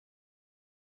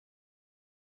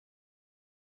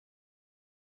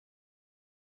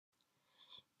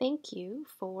Thank you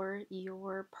for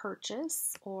your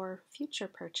purchase or future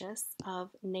purchase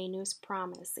of Nanou's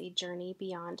Promise, A Journey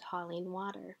Beyond Hauling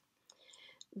Water.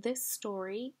 This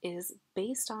story is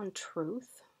based on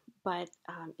truth, but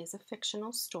is a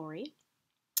fictional story.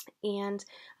 And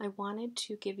I wanted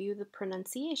to give you the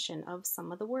pronunciation of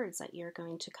some of the words that you're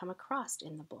going to come across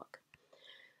in the book.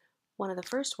 One of the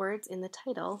first words in the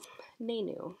title,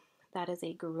 Nanou, that is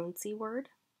a Gurunsi word,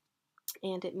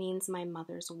 and it means my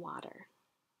mother's water.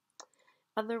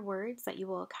 Other words that you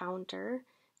will encounter,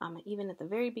 even at the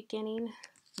very beginning,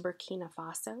 Burkina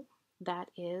Faso. That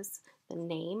is the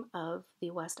name of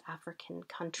the West African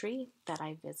country that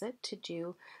I visit to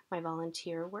do my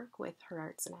volunteer work with Her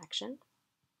Arts in Action.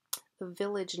 The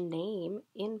village name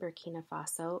in Burkina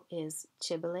Faso is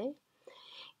Tiebele,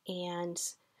 and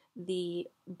the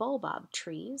Baobab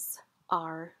trees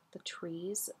are the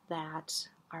trees that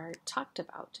are talked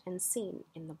about and seen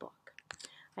in the book.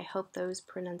 I hope those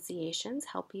pronunciations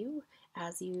help you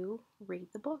as you read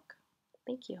the book.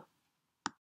 Thank you.